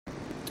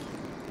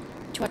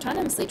To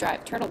autonomously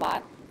drive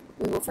TurtleBot,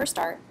 we will first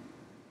start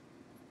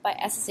by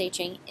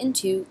SSHing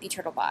into the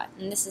TurtleBot,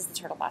 and this is the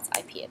TurtleBot's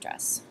IP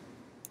address.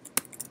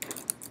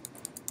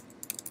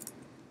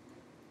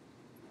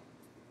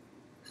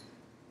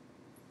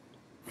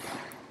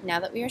 Now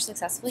that we are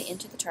successfully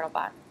into the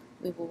TurtleBot,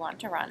 we will want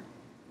to run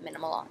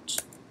minimal launch.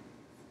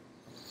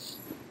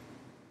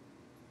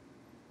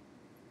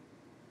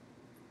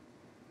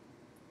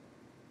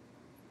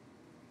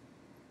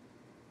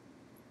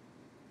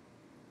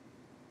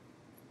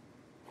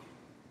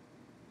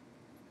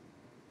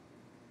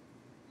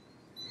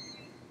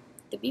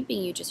 The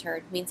beeping you just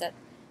heard means that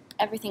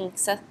everything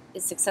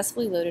is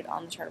successfully loaded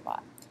on the TurtleBot.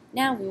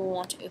 Now we will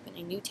want to open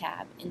a new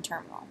tab in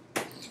Terminal.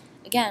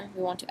 Again,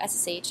 we want to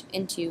SSH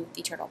into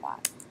the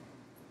TurtleBot.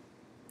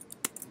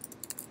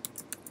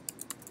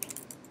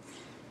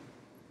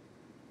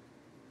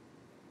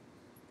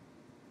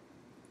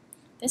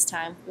 This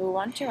time, we will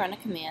want to run a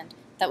command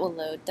that will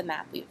load the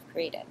map we've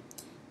created.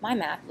 My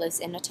map lives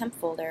in a temp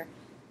folder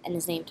and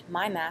is named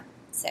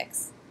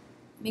mymap6.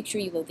 Make sure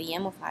you load the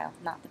YAML file,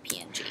 not the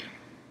PNG.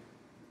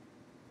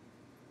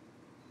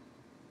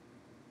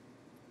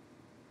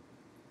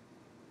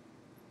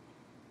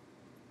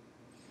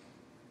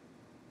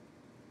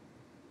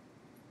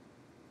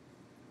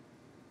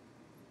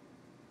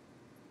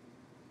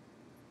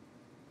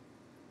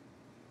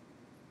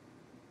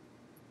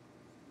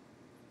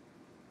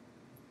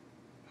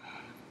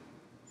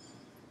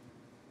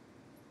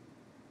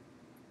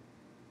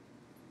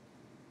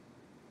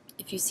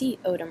 If you see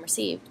ODM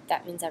received,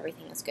 that means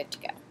everything is good to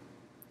go.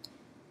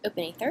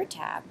 Open a third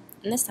tab,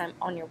 and this time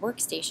on your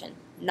workstation,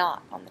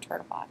 not on the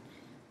TurtleBot.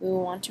 We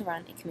will want to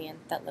run a command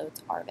that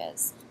loads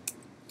RViz.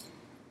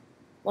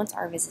 Once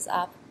RViz is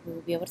up, we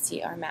will be able to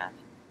see our map.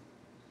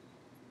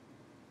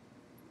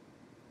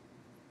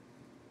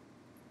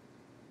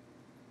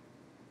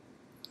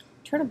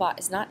 TurtleBot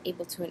is not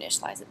able to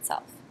initialize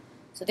itself,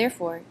 so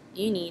therefore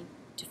you need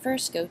to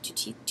first go to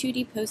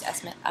 2D pose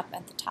estimate up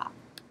at the top.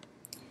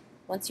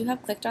 Once you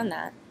have clicked on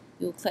that,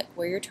 you will click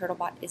where your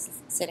TurtleBot is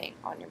sitting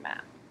on your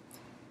map.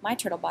 My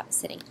TurtleBot is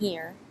sitting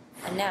here,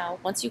 and now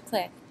once you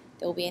click,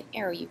 there will be an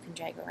arrow you can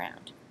drag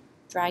around.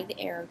 Drag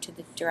the arrow to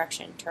the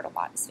direction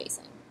TurtleBot is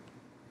facing.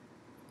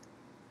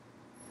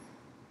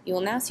 You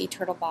will now see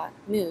TurtleBot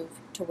move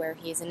to where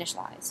he is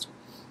initialized.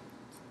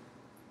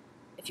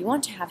 If you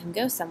want to have him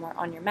go somewhere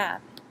on your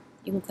map,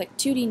 you can click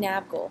 2D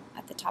nav goal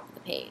at the top of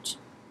the page.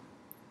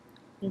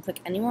 You can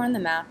click anywhere on the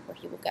map where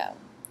he will go.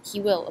 He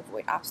will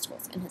avoid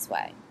obstacles in his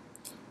way.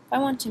 If I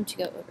want him to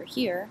go over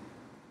here,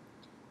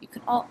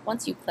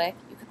 once you click,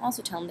 you can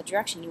also tell him the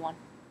direction you want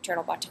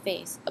TurtleBot to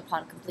face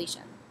upon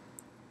completion.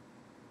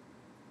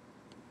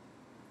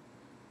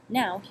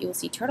 Now he will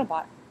see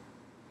TurtleBot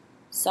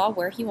saw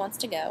where he wants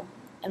to go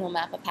and will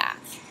map a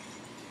path.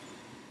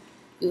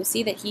 You will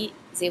see that he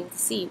is able to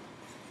see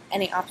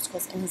any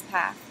obstacles in his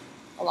path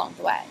along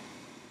the way.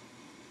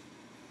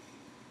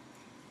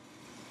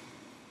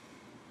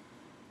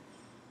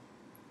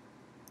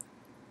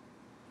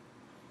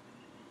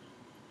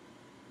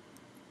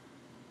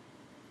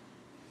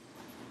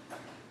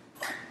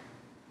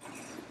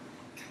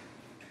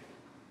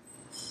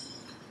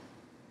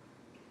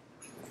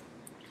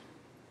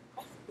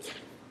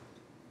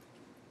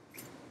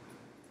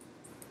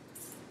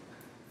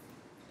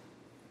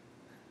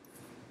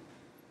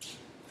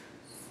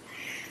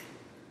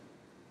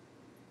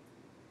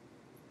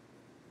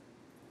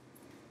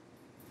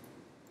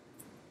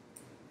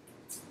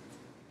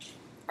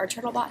 Our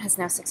TurtleBot has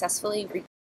now successfully